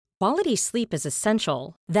Quality sleep is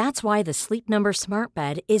essential. That's why the Sleep Number Smart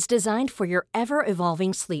Bed is designed for your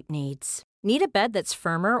ever-evolving sleep needs. Need a bed that's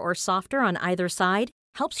firmer or softer on either side?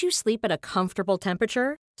 Helps you sleep at a comfortable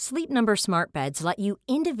temperature? Sleep Number Smart Beds let you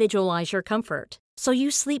individualize your comfort, so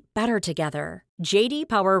you sleep better together. J.D.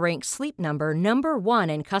 Power ranks Sleep Number number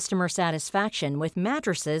one in customer satisfaction with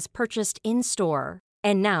mattresses purchased in-store.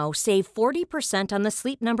 And now, save 40% on the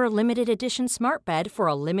Sleep Number Limited Edition Smart Bed for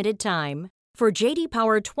a limited time. For J.D.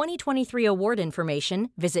 Power 2023 award information,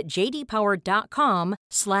 visit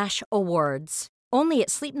jdpower.com/awards. Only at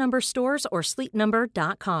Sleep Number stores or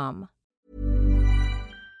sleepnumber.com.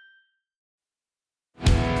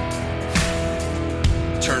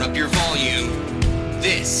 Turn up your volume.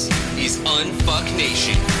 This is Unfuck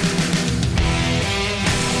Nation.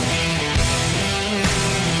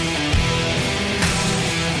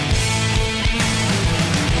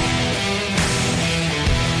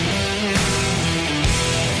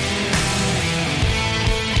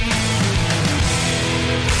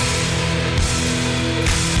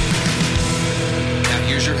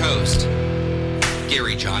 Here's your host,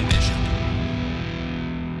 Gary John Bishop.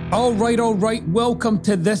 All right. Welcome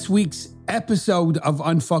to this week's episode of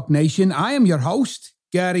Unfuck Nation. I am your host,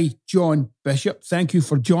 Gary John Bishop. Thank you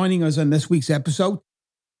for joining us on this week's episode.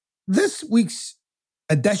 This week's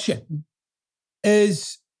edition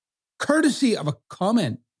is courtesy of a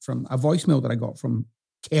comment from a voicemail that I got from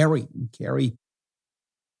Kerry. And Kerry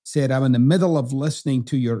said, I'm in the middle of listening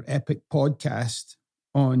to your epic podcast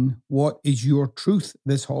on what is your truth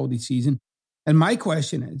this holiday season. And my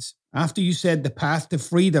question is, after you said the path to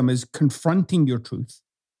freedom is confronting your truth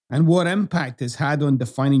and what impact it's had on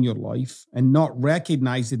defining your life and not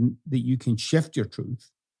recognizing that you can shift your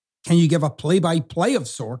truth, can you give a play-by-play of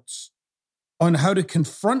sorts on how to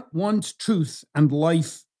confront one's truth and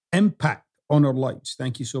life impact on our lives?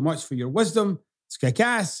 Thank you so much for your wisdom. It's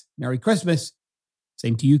kick-ass. Merry Christmas.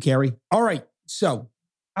 Same to you, Kerry. All right, so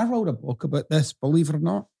I wrote a book about this, believe it or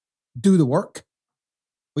not, Do the Work,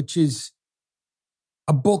 which is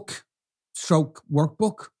a book stroke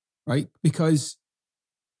workbook, right? Because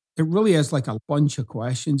it really is like a bunch of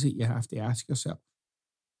questions that you have to ask yourself.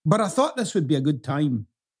 But I thought this would be a good time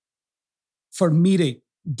for me to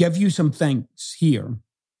give you some things here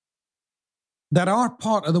that are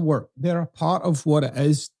part of the work. They're a part of what it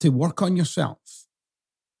is to work on yourself.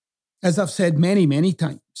 As I've said many, many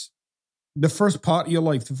times, the first part of your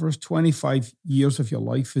life, the first 25 years of your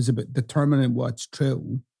life is about determining what's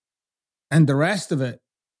true. And the rest of it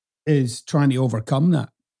is trying to overcome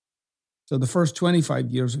that. So the first 25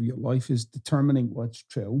 years of your life is determining what's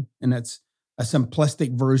true. And that's a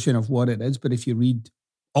simplistic version of what it is. But if you read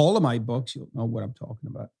all of my books, you'll know what I'm talking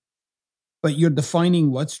about. But you're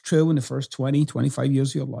defining what's true in the first 20, 25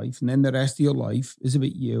 years of your life. And then the rest of your life is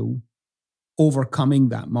about you overcoming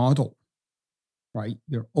that model. Right?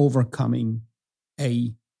 You're overcoming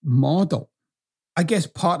a model. I guess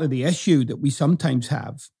part of the issue that we sometimes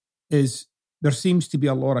have is there seems to be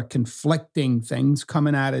a lot of conflicting things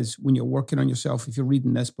coming at us when you're working on yourself. If you're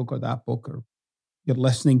reading this book or that book, or you're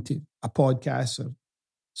listening to a podcast or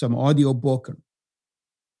some audio book.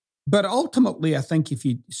 But ultimately, I think if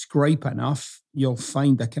you scrape enough, you'll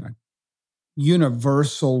find a kind of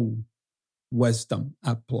universal wisdom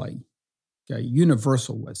at play. Okay,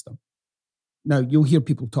 universal wisdom. Now, you'll hear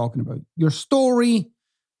people talking about your story.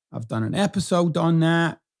 I've done an episode on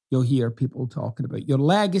that. You'll hear people talking about your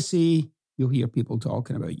legacy. You'll hear people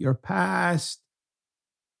talking about your past,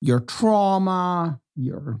 your trauma,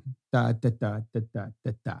 your da.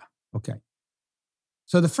 Okay.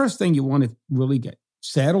 So the first thing you want to really get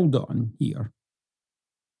settled on here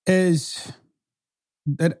is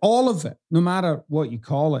that all of it, no matter what you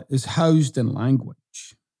call it, is housed in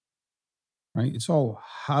language, right? It's all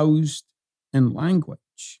housed in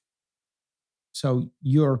language. So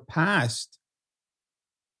your past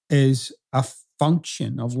is a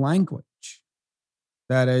function of language.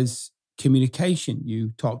 That is communication. You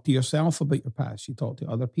talk to yourself about your past. You talk to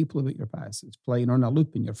other people about your past. It's playing on a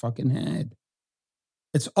loop in your fucking head.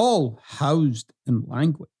 It's all housed in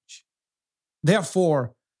language.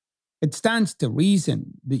 Therefore, it stands to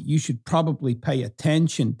reason that you should probably pay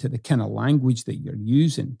attention to the kind of language that you're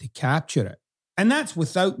using to capture it. And that's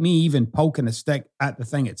without me even poking a stick at the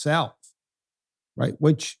thing itself, right?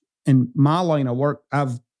 Which in my line of work, I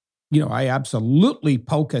absolutely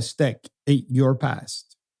poke a stick at your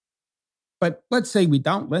past. But let's say we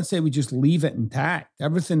don't. Let's say we just leave it intact.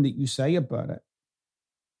 Everything that you say about it.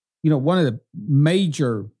 One of the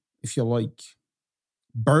major, if you like,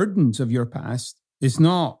 burdens of your past is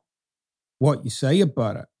not what you say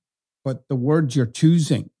about it, but the words you're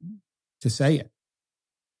choosing to say it.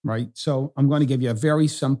 right? So I'm going to give you a very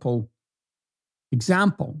simple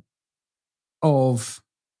example of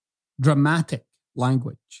dramatic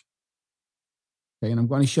language. Okay, and I'm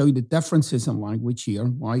going to show you the differences in language here,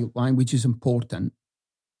 why language is important.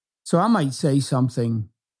 So I might say something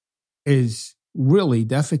is really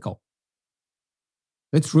difficult.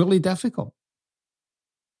 It's really difficult.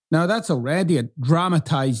 Now, that's already a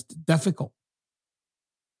dramatized difficult.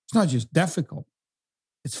 It's not just difficult.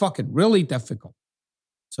 It's fucking really difficult.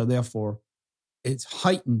 So therefore, it's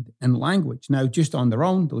heightened in language. Now, just on their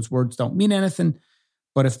own, those words don't mean anything.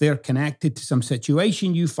 But if they're connected to some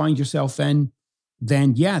situation you find yourself in,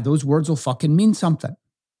 then yeah, those words will fucking mean something.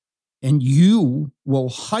 And you will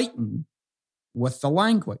heighten with the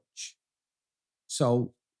language.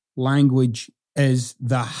 So language is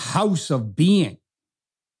the house of being.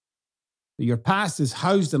 Your past is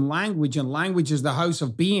housed in language, and language is the house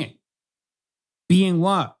of being. Being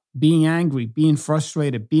what? Being angry, being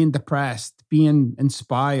frustrated, being depressed, being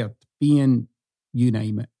inspired, being, you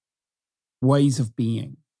name it. Ways of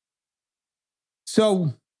being.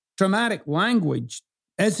 So dramatic language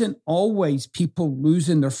isn't always people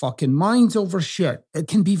losing their fucking minds over shit. It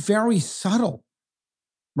can be very subtle,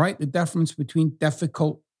 right? The difference between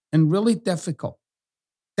difficult and really difficult.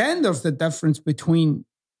 Then there's the difference between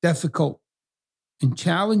difficult and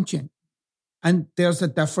challenging. And there's a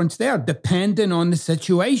difference there, depending on the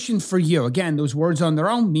situation for you. Again, those words on their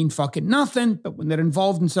own mean fucking nothing, but when they're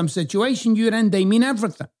involved in some situation you're in, they mean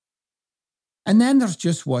everything. And then there's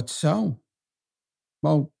just what's so.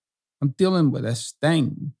 Well, I'm dealing with this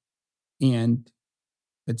thing, and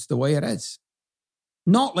it's the way it is.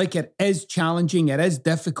 Not like it is challenging, it is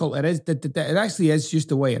difficult, it actually is just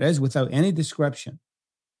the way it is without any description.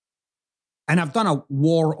 And I've done a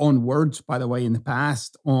war on words, by the way, in the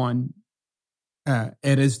past on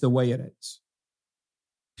it is the way it is.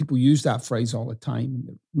 People use that phrase all the time, and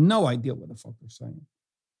they have no idea what the fuck they're saying.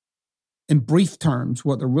 In brief terms,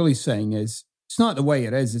 what they're really saying is, it's not the way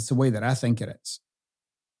it is, it's the way that I think it is.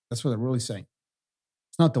 That's what they're really saying.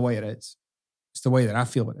 It's not the way it is. It's the way that I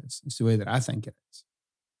feel it is. It's the way that I think it is.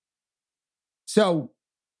 So,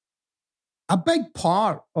 a big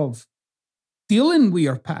part of dealing with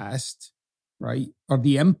your past, right, or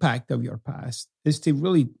the impact of your past, is to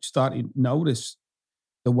really start to notice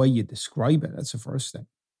the way you describe it. That's the first thing.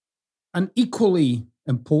 An equally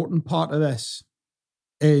important part of this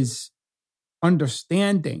is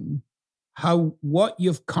understanding how what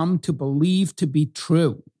you've come to believe to be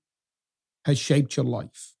true has shaped your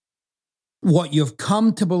life. What you've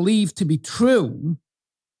come to believe to be true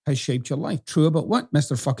has shaped your life. True about what,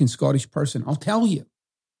 Mr. fucking Scottish person? I'll tell you.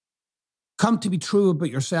 Come to be true about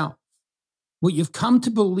yourself. What you've come to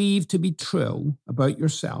believe to be true about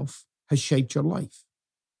yourself has shaped your life.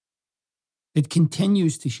 It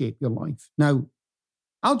continues to shape your life. Now,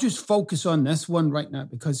 I'll just focus on this one right now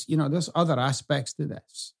because, you know, there's other aspects to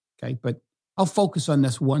this, okay? But I'll focus on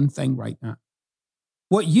this one thing right now.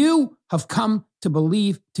 What you have come to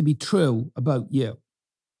believe to be true about you,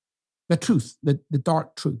 the truth, the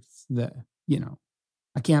dark truth,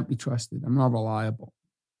 I can't be trusted. I'm not reliable.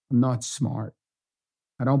 I'm not smart.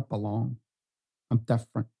 I don't belong. I'm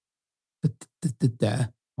different.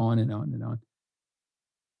 On and on and on.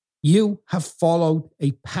 You have followed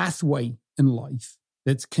a pathway in life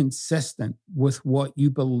that's consistent with what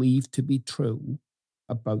you believe to be true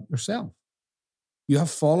about yourself. You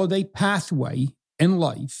have followed a pathway in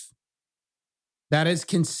life that is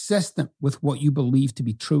consistent with what you believe to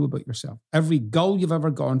be true about yourself. Every goal you've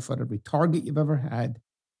ever gone for, every target you've ever had,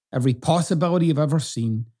 every possibility you've ever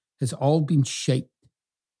seen has all been shaped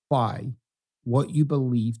by what you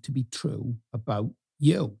believe to be true about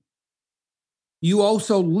you. You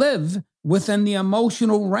also live within the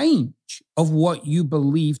emotional range of what you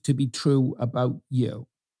believe to be true about you.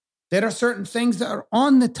 There are certain things that are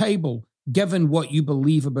on the table given what you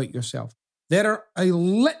believe about yourself. There are a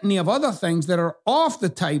litany of other things that are off the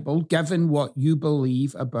table given what you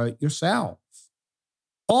believe about yourself.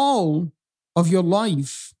 All of your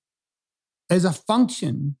life is a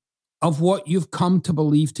function of what you've come to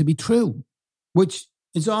believe to be true, which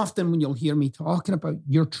is often when you'll hear me talking about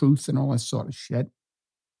your truth and all this sort of shit,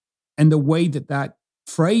 and the way that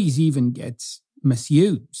phrase even gets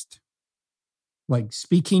misused, like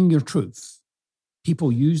speaking your truth.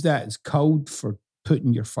 People use that as code for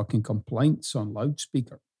putting your fucking complaints on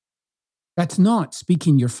loudspeaker. That's not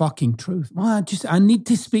speaking your fucking truth. Well, I need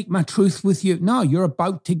to speak my truth with you. No, you're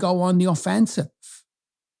about to go on the offensive.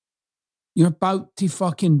 You're about to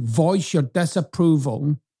fucking voice your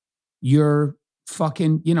disapproval, your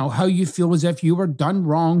fucking, how you feel as if you were done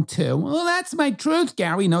wrong too. Well, that's my truth,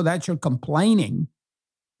 Gary. No, that's your complaining.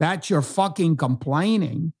 That's your fucking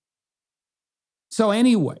complaining. So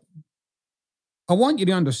anyway, I want you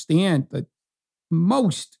to understand that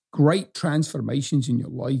most great transformations in your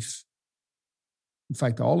life, in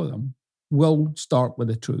fact, all of them, will start with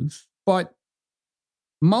the truth. But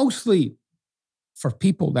mostly for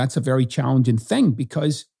people, that's a very challenging thing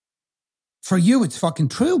because for you, it's fucking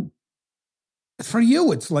true. For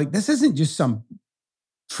you, it's like, this isn't just some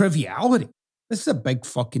triviality. This is a big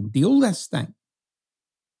fucking deal, this thing.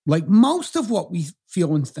 Like most of what we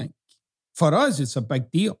feel and think, for us, it's a big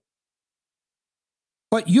deal.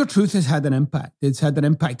 But your truth has had an impact. It's had an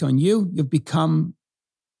impact on you. You've become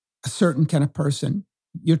a certain kind of person.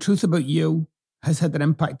 Your truth about you has had an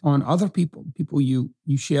impact on other people, people you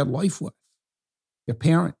share life with, your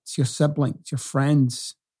parents, your siblings, your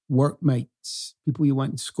friends, workmates, people you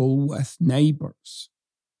went to school with, neighbors.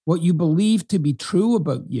 What you believe to be true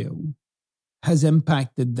about you has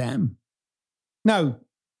impacted them. Now,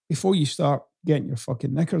 before you start getting your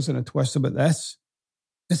fucking knickers in a twist about this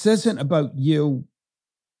isn't about you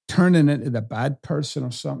turning into the bad person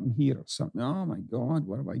or something here or something. Oh my God,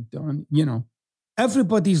 what have I done? You know,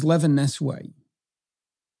 everybody's living this way.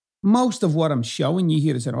 Most of what I'm showing you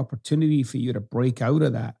here is an opportunity for you to break out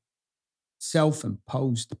of that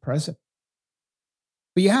self-imposed prison.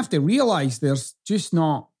 But you have to realize there's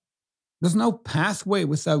no pathway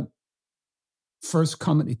without first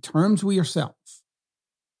coming to terms with yourself.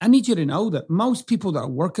 I need you to know that most people that are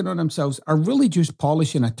working on themselves are really just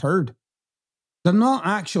polishing a turd. They're not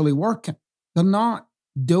actually working. They're not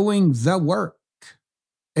doing the work.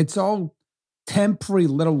 It's all temporary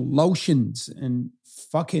little lotions and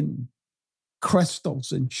fucking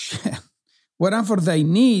crystals and shit. Whatever they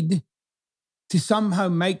need to somehow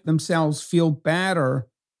make themselves feel better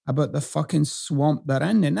about the fucking swamp they're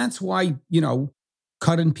in. And that's why,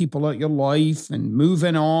 cutting people out your life and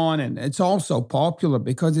moving on. And it's also popular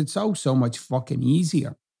because it's so much fucking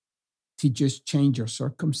easier to just change your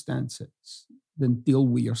circumstances than deal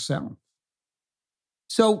with yourself.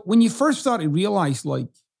 So when you first start to realize, and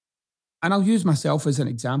I'll use myself as an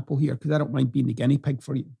example here because I don't mind being the guinea pig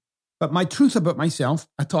for you. But my truth about myself,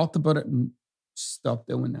 I talked about it and stopped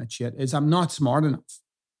doing that shit, is I'm not smart enough.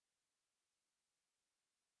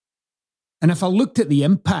 And if I looked at the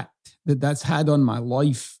impact that that's had on my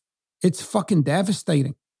life, it's fucking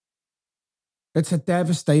devastating. It's a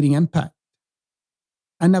devastating impact.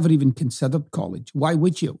 I never even considered college. Why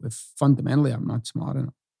would you if fundamentally I'm not smart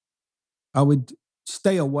enough? I would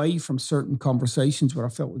stay away from certain conversations where I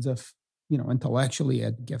felt as if, intellectually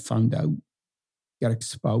I'd get found out, get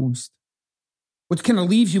exposed, which kind of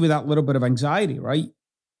leaves you with that little bit of anxiety, right?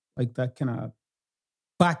 Like that kind of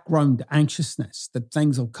background anxiousness that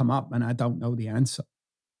things will come up and I don't know the answer.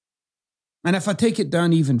 And if I take it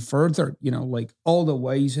down even further, all the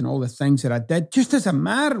ways and all the things that I did, just as a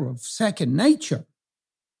matter of second nature,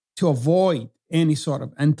 to avoid any sort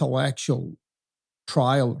of intellectual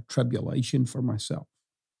trial or tribulation for myself.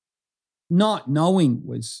 Not knowing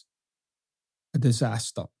was a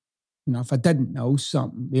disaster. If I didn't know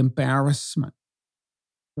something, the embarrassment,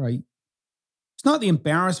 right? It's not the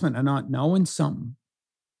embarrassment of not knowing something.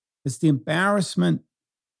 It's the embarrassment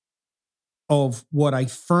of what I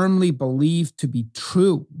firmly believe to be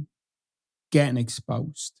true getting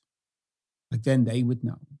exposed. Like then they would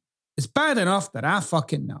know. It's bad enough that I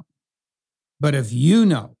fucking know. But if you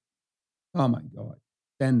know, oh my God,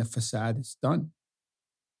 then the facade is done.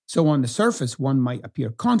 So on the surface, one might appear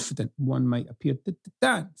confident. One might appear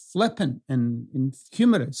flippant and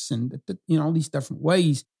humorous and all these different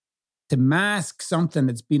ways to mask something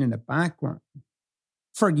that's been in the background.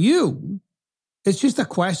 For you, it's just a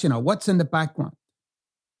question of what's in the background.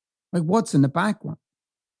 Like what's in the background?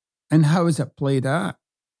 And how is it played out?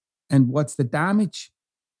 And what's the damage?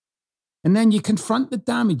 And then you confront the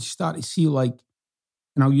damage, start to see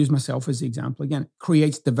and I'll use myself as the example again, it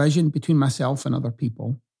creates division between myself and other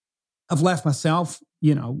people. I've left myself,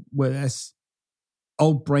 with this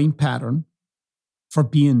old brain pattern for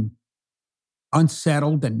being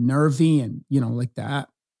unsettled and nervy and, like that.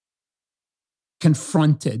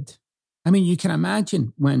 Confronted. I mean, you can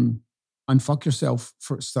imagine when Unfuck Yourself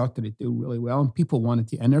first started to do really well and people wanted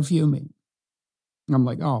to interview me. And I'm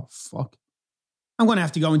like, oh, fuck. I'm going to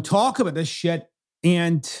have to go and talk about this shit.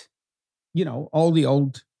 And, all the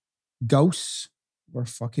old ghosts were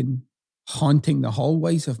fucking haunting the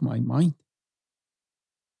hallways of my mind.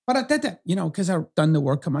 But I did it, because I've done the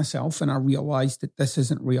work of myself and I realized that this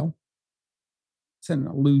isn't real. It's an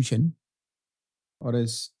illusion. Or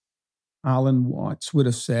as Alan Watts would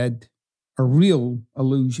have said, a real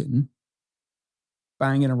illusion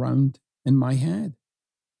banging around in my head.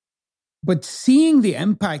 But seeing the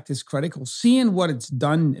impact is critical. Seeing what it's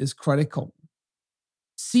done is critical.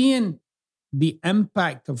 Seeing the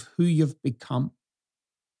impact of who you've become.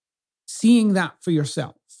 Seeing that for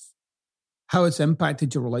yourself. How it's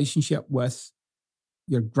impacted your relationship with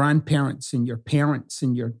your grandparents and your parents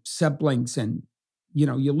and your siblings. And, you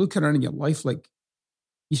know, you look around in your life, like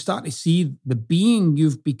you start to see the being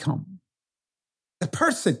you've become. The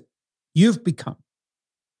person you've become.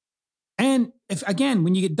 And if, again,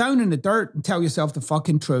 when you get down in the dirt and tell yourself the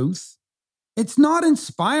fucking truth, it's not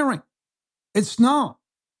inspiring. It's not.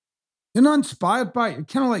 You're not inspired by it. You're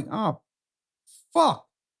kind of like, oh, fuck.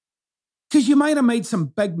 Because you might have made some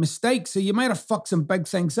big mistakes, or you might have fucked some big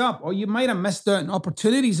things up, or you might have missed out on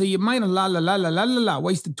opportunities, or you might have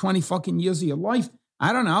wasted 20 fucking years of your life.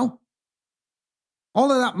 I don't know.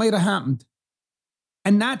 All of that might have happened.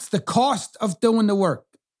 And that's the cost of doing the work.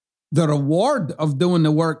 The reward of doing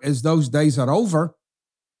the work is those days are over.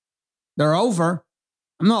 They're over.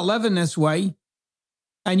 I'm not living this way.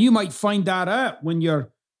 And you might find that out when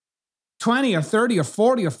you're 20 or 30 or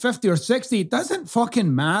 40 or 50 or 60. It doesn't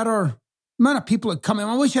fucking matter. The amount of people that come in,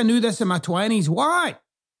 I wish I knew this in my 20s. Why?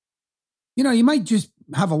 You know, you might just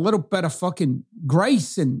have a little bit of fucking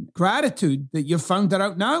grace and gratitude that you've found it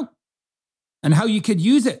out now. And how you could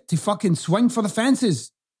use it to fucking swing for the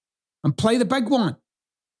fences and play the big one.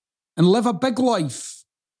 And live a big life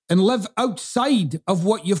and live outside of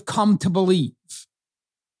what you've come to believe.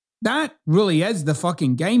 That really is the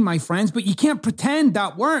fucking game, my friends. But you can't pretend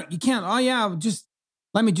that worked. You can't,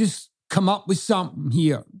 let me just come up with something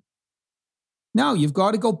here. No, you've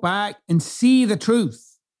got to go back and see the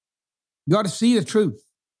truth. You got to see the truth.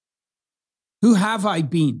 Who have I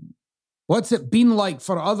been? What's it been like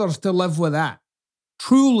for others to live with that?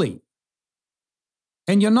 Truly.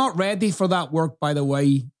 And you're not ready for that work, by the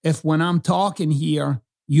way, if when I'm talking here,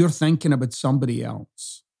 you're thinking about somebody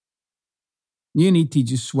else. You need to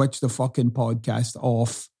just switch the fucking podcast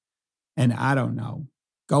off and I don't know,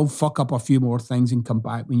 go fuck up a few more things and come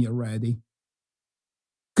back when you're ready.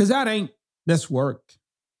 Because that ain't this work.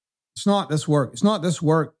 It's not this work. It's not this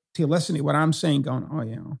work to listen to what I'm saying going,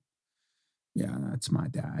 oh, yeah, that's my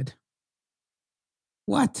dad.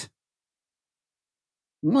 What?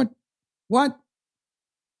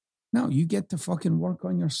 No, you get to fucking work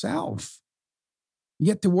on yourself. You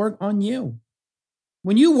get to work on you.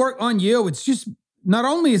 When you work on you, it's just, not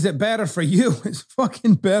only is it better for you, it's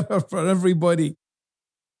fucking better for everybody.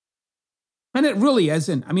 And it really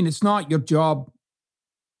isn't. I mean, it's not your job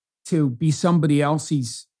to be somebody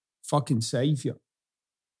else's fucking savior.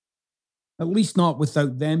 At least not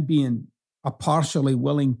without them being a partially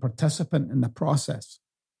willing participant in the process.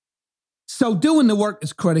 So doing the work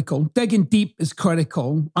is critical. Digging deep is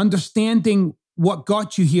critical. Understanding what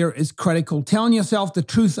got you here is critical. Telling yourself the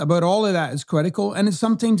truth about all of that is critical. And it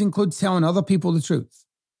sometimes includes telling other people the truth.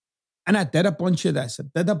 And I did a bunch of this. I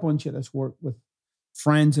did a bunch of this work with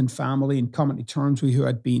friends and family and coming to terms with who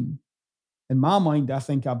I'd been. In my mind, I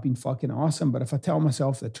think I've been fucking awesome. But if I tell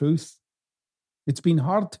myself the truth, it's been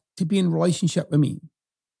hard to be in relationship with me.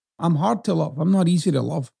 I'm hard to love. I'm not easy to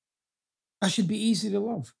love. I should be easy to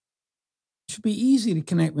love. It should be easy to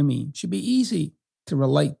connect with me. It should be easy to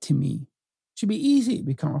relate to me. It should be easy to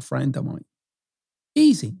become a friend of mine.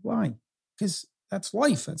 Easy. Why? Because that's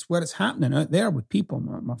life. That's what it's happening out there with people,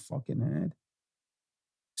 not my fucking head.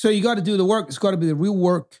 So you got to do the work. It's got to be the real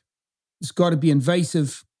work. It's got to be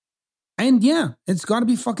invasive. And yeah, it's got to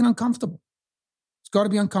be fucking uncomfortable. It's got to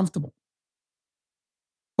be uncomfortable.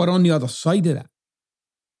 But on the other side of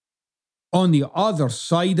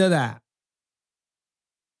that,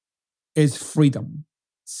 is freedom,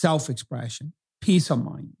 self-expression, peace of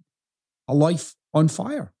mind, a life on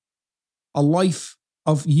fire, a life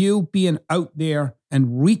of you being out there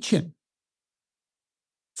and reaching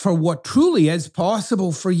for what truly is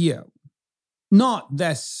possible for you, not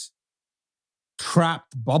this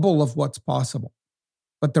trapped bubble of what's possible,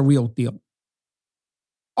 but the real deal.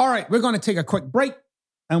 All right, we're going to take a quick break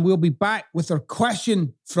and we'll be back with our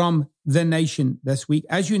question from the nation this week.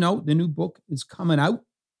 As you know, the new book is coming out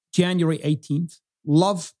January 18th,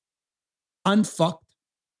 Love Unfucked,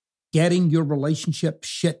 Getting Your Relationship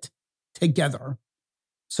Shit Together.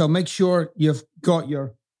 So make sure you've got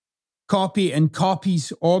your copy and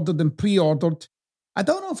copies ordered and pre-ordered. I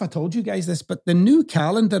don't know if I told you guys this, but the new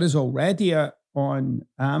calendar is already on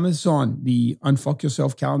Amazon, the Unfuck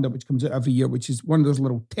Yourself calendar, which comes out every year, which is one of those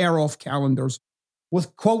little tear-off calendars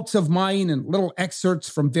with quotes of mine and little excerpts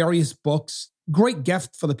from various books. Great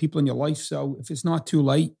gift for the people in your life. So if it's not too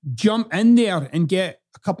late, jump in there and get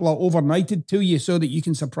a couple of overnighted to you so that you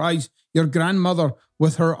can surprise your grandmother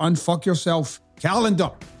with her Unfuck Yourself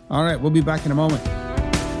calendar. All right, we'll be back in a moment.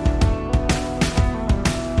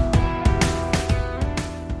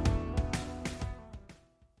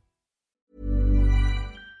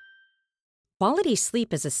 Quality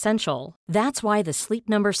sleep is essential. That's why the Sleep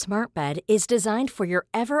Number Smart Bed is designed for your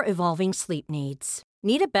ever-evolving sleep needs.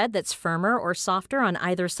 Need a bed that's firmer or softer on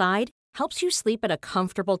either side? Helps you sleep at a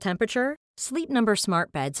comfortable temperature? Sleep Number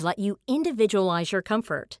Smart Beds let you individualize your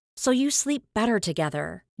comfort, so you sleep better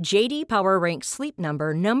together. J.D. Power ranks Sleep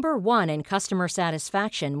Number number 1 in customer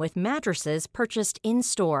satisfaction with mattresses purchased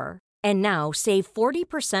in-store. And now, save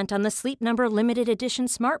 40% on the Sleep Number Limited Edition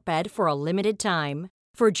Smart Bed for a limited time.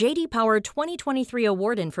 For J.D. Power 2023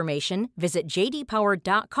 award information, visit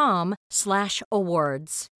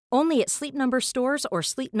jdpower.com/awards. Only at Sleep Number stores or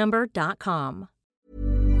sleepnumber.com.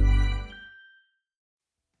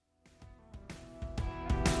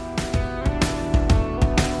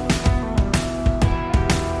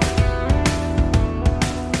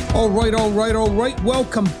 All right.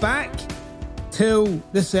 Welcome back to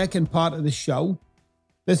the second part of the show.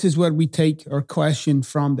 This is where we take our question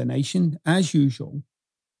from the nation, as usual.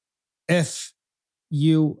 If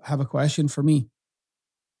you have a question for me,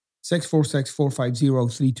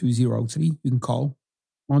 646-450-3203. You can call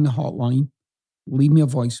on the hotline, leave me a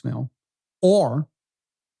voicemail, or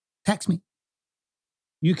text me.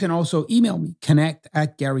 You can also email me,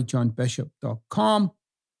 connect@GaryJohnBishop.com.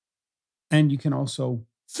 And you can also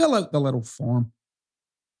fill out the little form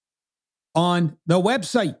on the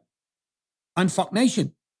website,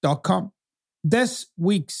 unfucknation.com. This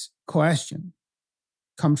week's question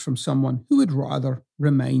comes from someone who would rather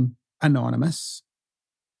remain anonymous.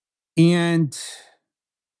 And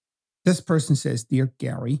this person says, "Dear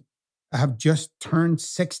Gary, I have just turned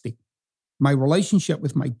 60. My relationship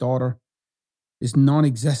with my daughter is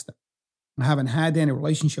non-existent. I haven't had any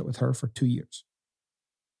relationship with her for 2 years.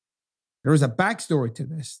 There is a backstory to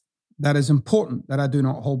this that is important that I do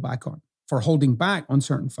not hold back on. For holding back on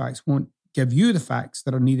certain facts won't give you the facts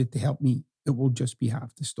that are needed to help me. It will just be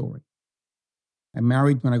half the story. I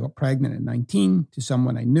married when I got pregnant at 19 to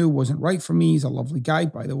someone I knew wasn't right for me. He's a lovely guy,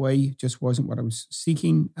 by the way, just wasn't what I was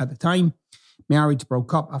seeking at the time. Marriage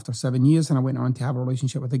broke up after 7 years, and I went on to have a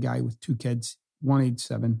relationship with a guy with 2 kids, one age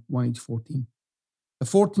 7, one age 14. The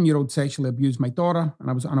 14-year-old sexually abused my daughter, and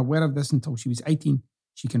I was unaware of this until she was 18.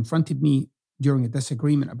 She confronted me during a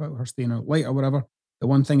disagreement about her staying out late or whatever. The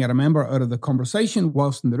one thing I remember out of the conversation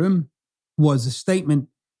whilst in the room was a statement,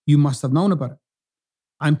 "You must have known about it."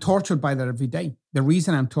 I'm tortured by that every day. The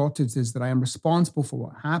reason I'm tortured is that I am responsible for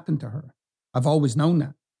what happened to her. I've always known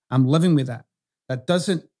that. I'm living with that. That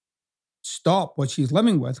doesn't stop what she's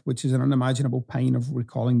living with, which is an unimaginable pain of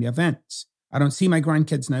recalling the events. I don't see my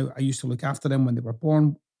grandkids now. I used to look after them when they were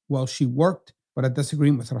born while she worked, but I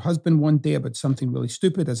disagreed with her husband one day about something really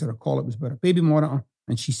stupid. As I recall, it was about a baby monitor,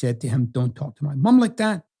 and she said to him, "Don't talk to my mum like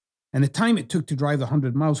that." And the time it took to drive the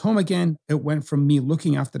 100 miles home again, it went from me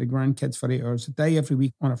looking after the grandkids for 8 hours a day every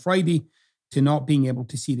week on a Friday to not being able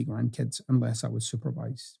to see the grandkids unless I was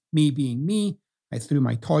supervised. Me being me, I threw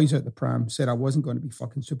my toys out the pram, said I wasn't going to be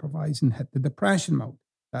fucking supervised, and hit the depression mode.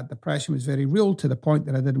 That depression was very real to the point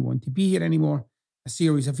that I didn't want to be here anymore. A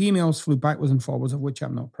series of emails flew backwards and forwards, of which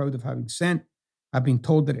I'm not proud of having sent. I've been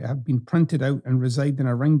told that it had been printed out and reside in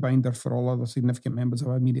a ring binder for all other significant members of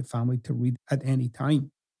our immediate family to read at any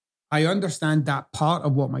time. I understand that part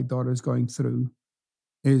of what my daughter is going through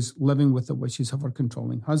is living with the wishes of her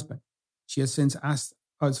controlling husband. She has since asked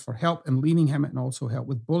us for help in leaving him and also help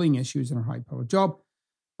with bullying issues in her high-powered job,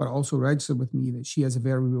 but also registered with me that she has a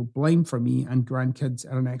very real blame for me and grandkids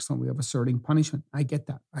and an excellent way of asserting punishment. I get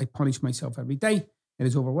that. I punish myself every day. It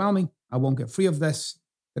is overwhelming. I won't get free of this.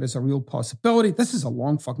 There is a real possibility. This is a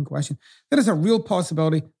long fucking question. There is a real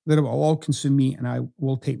possibility that it will all consume me and I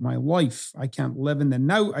will take my life. I can't live in the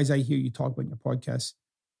now, as I hear you talk about in your podcast.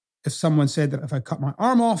 If someone said that if I cut my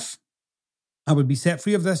arm off, I would be set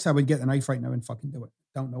free of this, I would get the knife right now and fucking do it.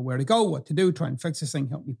 Don't know where to go, what to do, try and fix this thing.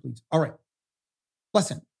 Help me, please. All right.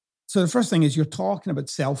 Listen. So the first thing is you're talking about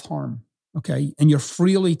self-harm, okay? And you're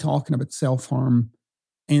freely talking about self-harm.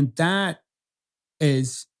 And that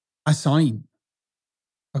is a sign.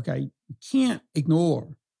 Okay, you can't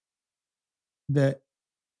ignore the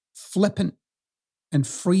flippant and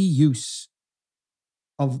free use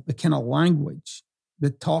of the kind of language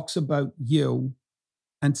that talks about you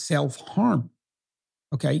and self-harm.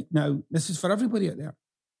 Okay, now this is for everybody out there.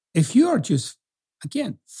 If you are just,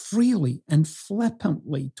 again, freely and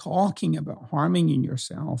flippantly talking about harming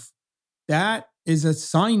yourself, that is a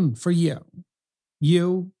sign for you.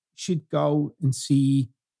 You should go and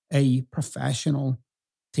see a professional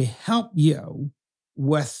to help you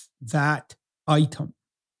with that item.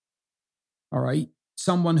 All right?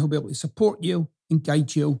 Someone who'll be able to support you and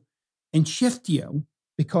guide you and shift you,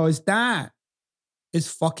 because that is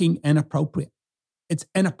fucking inappropriate. It's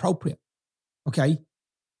inappropriate. Okay?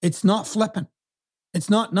 It's not flipping. It's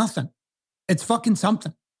not nothing. It's fucking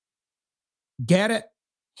something. Get it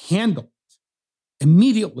handled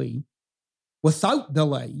immediately without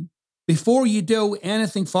delay before you do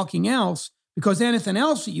anything fucking else, because anything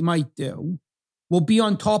else that you might do will be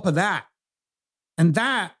on top of that. And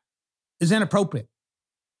that is inappropriate.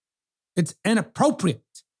 It's inappropriate.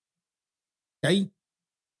 Okay?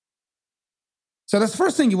 So that's the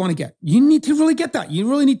first thing you want to get. You need to really get that. You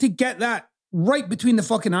really need to get that right between the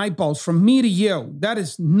fucking eyeballs from me to you. That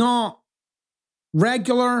is not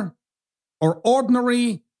regular or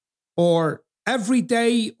ordinary or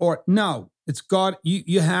everyday or no. It's God.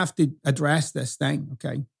 You have to address this thing,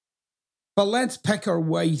 okay? But let's pick our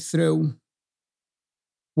way through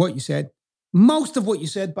what you said. Most of what you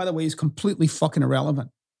said, by the way, is completely fucking irrelevant.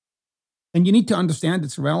 And you need to understand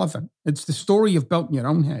it's irrelevant. It's the story you've built in your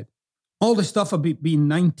own head. All the stuff about being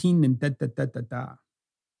 19 and da.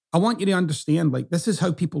 I want you to understand, like, this is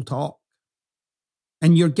how people talk.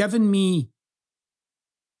 And you're giving me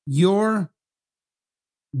your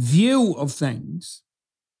view of things.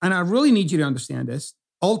 And I really need you to understand this.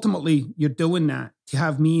 Ultimately, you're doing that to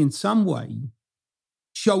have me in some way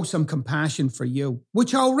show some compassion for you,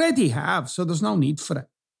 which I already have, so there's no need for it.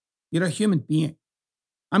 You're a human being.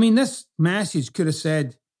 I mean, this message could have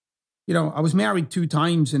said, you know, I was married 2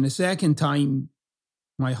 times, and the second time,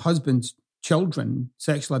 my husband's children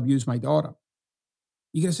sexually abused my daughter.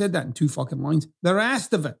 You could have said that in 2 fucking lines. The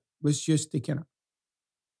rest of it was just the kind of,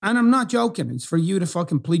 and I'm not joking, it's for you to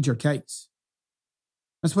fucking plead your case.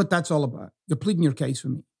 That's what that's all about. You're pleading your case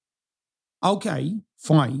with me. Okay,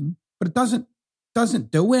 fine, but it doesn't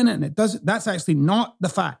do anything. It doesn't. That's actually not the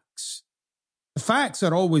facts. The facts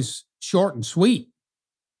are always short and sweet.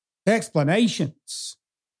 The explanations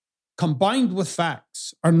combined with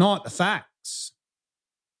facts are not the facts.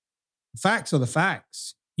 The facts are the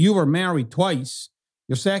facts. You were married twice.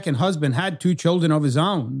 Your second husband had 2 children of his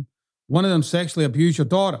own. One of them sexually abused your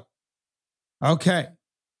daughter. Okay.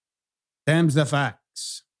 Them's the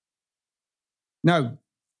facts. Now,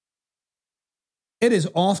 it is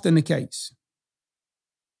often the case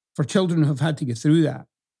for children who have had to get through that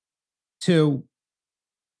to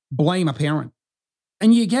blame a parent.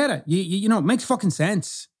 And you get it. You know, it makes fucking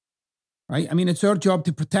sense, right? I mean, it's our job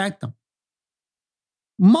to protect them.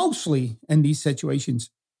 Mostly in these situations,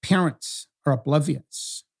 parents are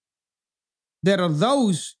oblivious. There are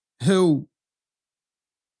those who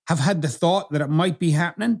have had the thought that it might be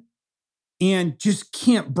happening and just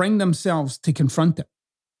can't bring themselves to confront it.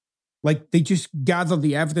 Like, they just gather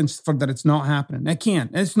the evidence for that it's not happening. It can't.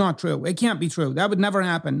 It's not true. It can't be true. That would never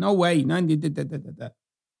happen. No way.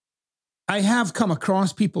 I have come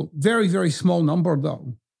across people, very, very small number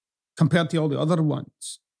though, compared to all the other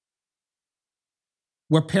ones,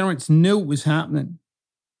 where parents knew it was happening,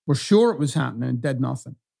 were sure it was happening, and did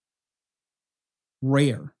nothing.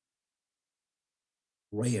 Rare.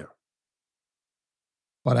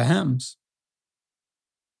 But it happens.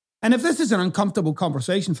 And if this is an uncomfortable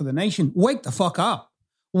conversation for the nation, wake the fuck up.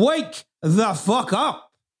 Wake the fuck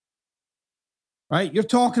up. Right? You're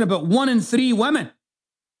talking about 1 in 3 women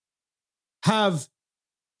have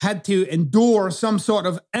had to endure some sort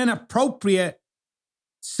of inappropriate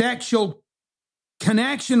sexual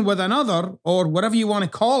connection with another, or whatever you want to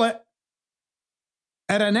call it,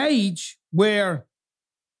 at an age where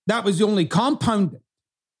that was only compounded.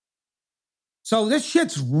 So this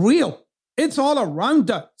shit's real. It's all around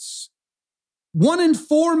us. 1 in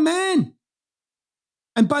 4 men.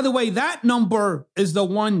 And by the way, that number is the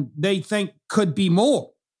one they think could be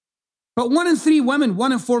more. But 1 in 3 women,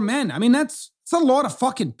 1 in 4 men. I mean, that's a lot of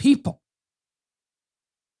fucking people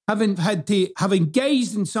have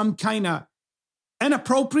engaged in some kind of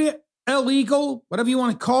inappropriate, illegal, whatever you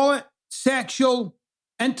want to call it, sexual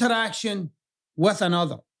interaction with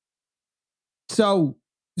another. So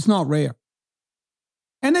it's not rare.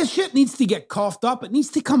 And this shit needs to get coughed up. It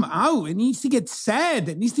needs to come out. It needs to get said.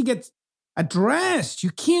 It needs to get addressed.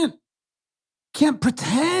 You can't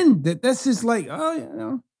pretend that this is like, oh, you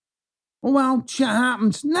know, oh, well, shit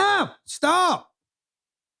happens. No, stop.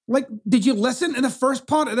 Like, did you listen to the first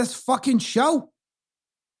part of this fucking show?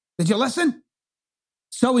 Did you listen?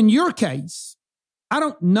 So in your case, I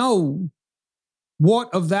don't know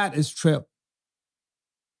what of that is true.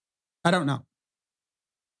 I don't know.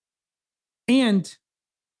 And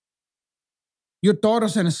your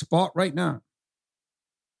daughter's in a spot right now.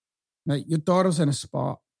 Right? Your daughter's in a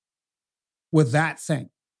spot with that thing.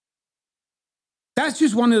 That's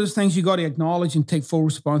just one of those things you got to acknowledge and take full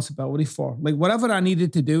responsibility for. Like, whatever I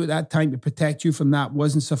needed to do at that time to protect you from that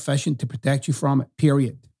wasn't sufficient to protect you from it,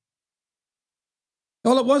 period.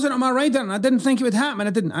 Well, it wasn't on my radar, and I didn't think it would happen. I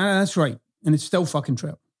didn't. That's right. And it's still fucking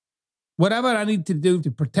true. Whatever I need to do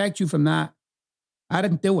to protect you from that, I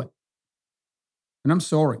didn't do it. And I'm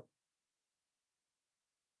sorry.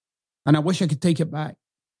 And I wish I could take it back.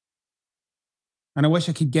 And I wish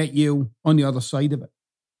I could get you on the other side of it.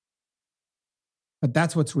 But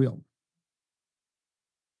that's what's real.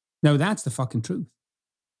 Now, that's the fucking truth.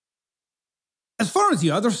 As far as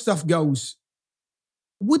the other stuff goes,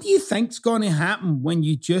 what do you think's going to happen when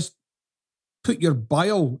you just put your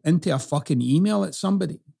bile into a fucking email at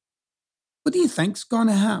somebody? What do you think's going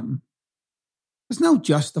to happen? There's no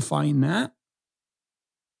justifying that.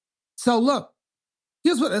 So look,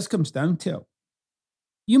 here's what this comes down to.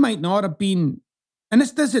 You might not have been, and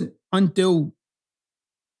this doesn't undo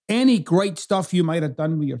any great stuff you might have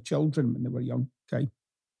done with your children when they were young, okay?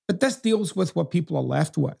 But this deals with what people are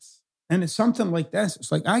left with. And it's something like this.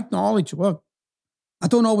 It's like, I acknowledge, look, I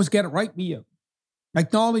don't always get it right with you. I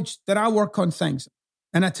acknowledge that I work on things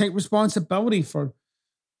and I take responsibility for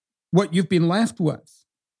what you've been left with.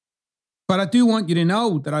 But I do want you to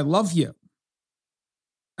know that I love you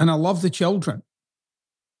and I love the children.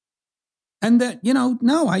 And that,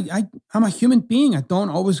 I'm a human being. I don't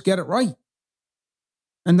always get it right.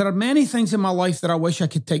 And there are many things in my life that I wish I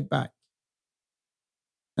could take back.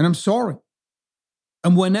 And I'm sorry.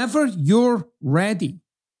 And whenever you're ready,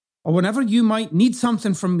 or whenever you might need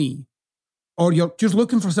something from me, or you're just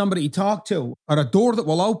looking for somebody to talk to, or a door that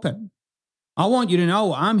will open, I want you to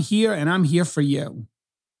know I'm here and I'm here for you.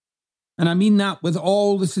 And I mean that with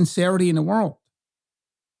all the sincerity in the world.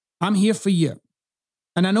 I'm here for you.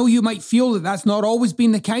 And I know you might feel that that's not always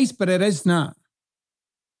been the case, but it is now.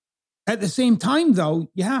 At the same time, though,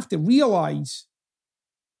 you have to realize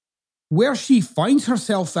where she finds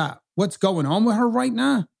herself at, what's going on with her right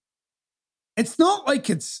now. It's not like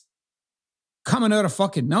it's coming out of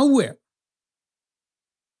fucking nowhere,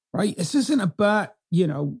 right? This isn't about,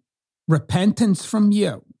 repentance from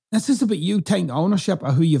you. This is about you taking ownership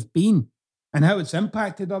of who you've been and how it's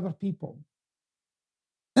impacted other people.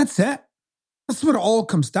 That's it. That's what it all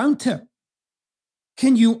comes down to.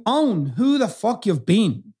 Can you own who the fuck you've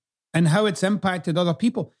been and how it's impacted other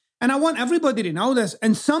people? And I want everybody to know this.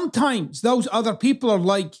 And sometimes those other people are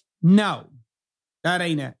like, no, that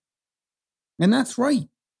ain't it. And that's right.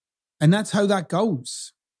 And that's how that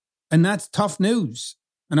goes. And that's tough news.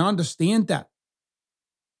 And I understand that.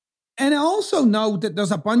 And I also know that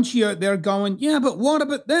there's a bunch of you out there going, yeah, but what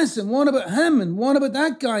about this? And what about him? And what about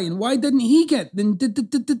that guy? And why didn't he get? Then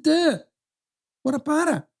what about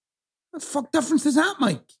it? What the fuck difference does that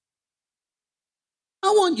make? I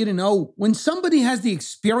want you to know when somebody has the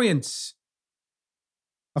experience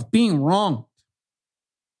of being wronged,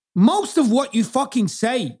 most of what you fucking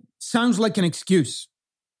say sounds like an excuse.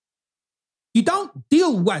 You don't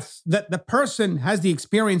deal with that the person has the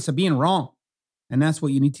experience of being wrong. And that's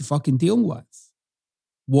what you need to fucking deal with.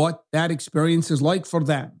 What that experience is like for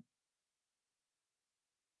them.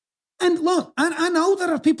 And look, I know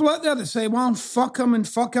there are people out there that say, well, fuck them and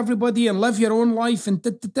fuck everybody and live your own life. And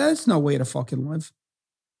that's no way to fucking live.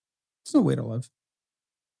 It's no way to live.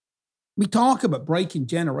 We talk about breaking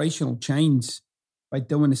generational chains by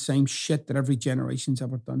doing the same shit that every generation's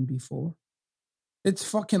ever done before. It's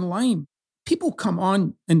fucking lame. People come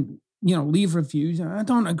on and, leave reviews. I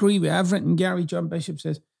don't agree with everything Gary John Bishop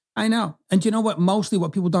says. I know. And you know what? Mostly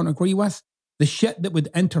what people don't agree with? The shit that would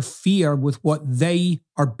interfere with what they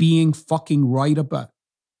are being fucking right about.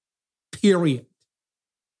 Period.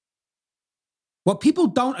 What people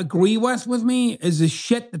don't agree with me is the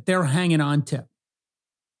shit that they're hanging on to.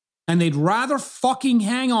 And they'd rather fucking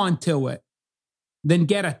hang on to it than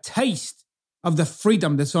get a taste of the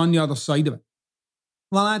freedom that's on the other side of it.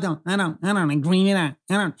 Well, I don't agree with that.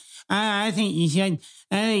 I think you should,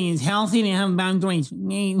 I think it's healthy to have boundaries.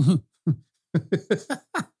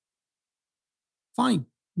 Fine.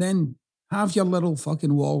 Then have your little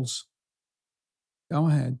fucking walls. Go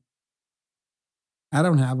ahead. I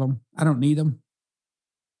don't have them. I don't need them.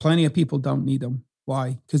 Plenty of people don't need them.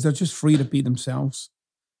 Why? Because they're just free to be themselves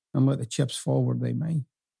and let the chips fall where they may.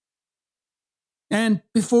 And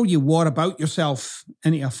before you war about yourself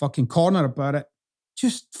into a fucking corner about it,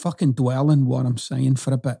 just fucking dwell in what I'm saying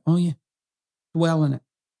for a bit, will you? Dwell in it.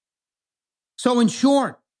 So in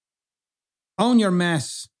short, own your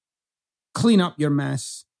mess, clean up your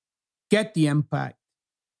mess, get the impact,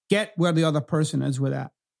 get where the other person is with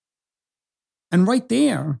that. And right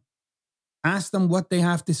there, ask them what they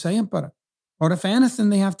have to say about it, or if anything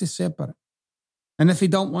they have to say about it. And if they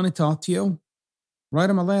don't want to talk to you, write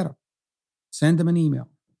them a letter, send them an email,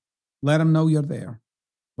 let them know you're there,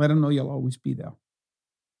 let them know you'll always be there.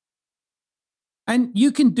 And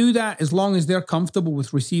you can do that as long as they're comfortable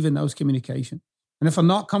with receiving those communications. And if they're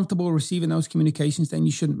not comfortable receiving those communications, then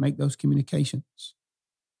you shouldn't make those communications.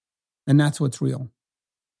 And that's what's real.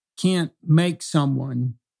 Can't make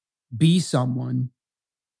someone be someone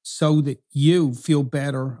so that you feel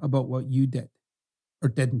better about what you did or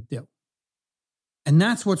didn't do. And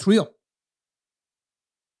that's what's real.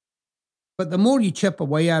 But the more you chip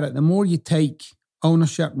away at it, the more you take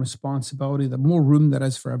ownership and responsibility, the more room there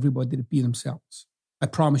is for everybody to be themselves. I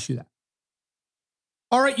promise you that.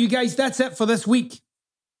 All right, you guys, that's it for this week.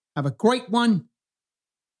 Have a great one.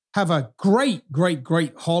 Have a great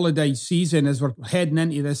holiday season as we're heading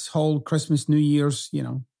into this whole Christmas, New Year's, I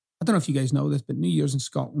don't know if you guys know this, but New Year's in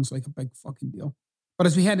Scotland's like a big fucking deal. But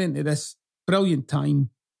as we head into this brilliant time,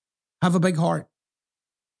 have a big heart.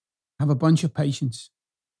 Have a bunch of patience.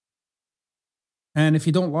 And if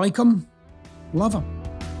you don't like them, love them.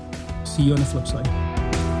 See you on the flip side.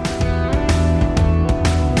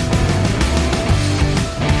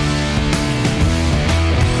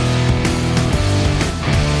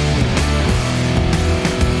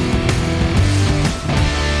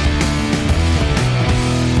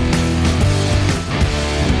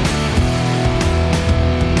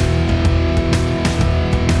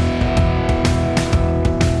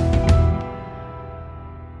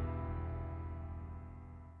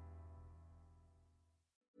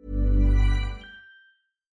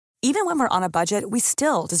 Even when we're on a budget, we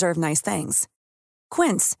still deserve nice things.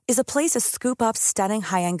 Quince is a place to scoop up stunning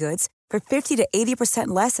high-end goods for 50 to 80%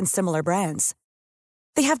 less than similar brands.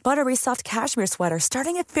 They have buttery soft cashmere sweaters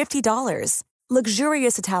starting at $50,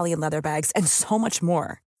 luxurious Italian leather bags, and so much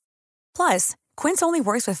more. Plus, Quince only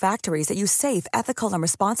works with factories that use safe, ethical, and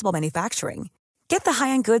responsible manufacturing. Get the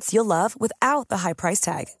high-end goods you'll love without the high price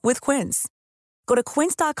tag with Quince. Go to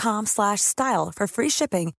quince.com/style for free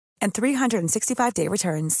shipping and 365-day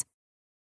returns.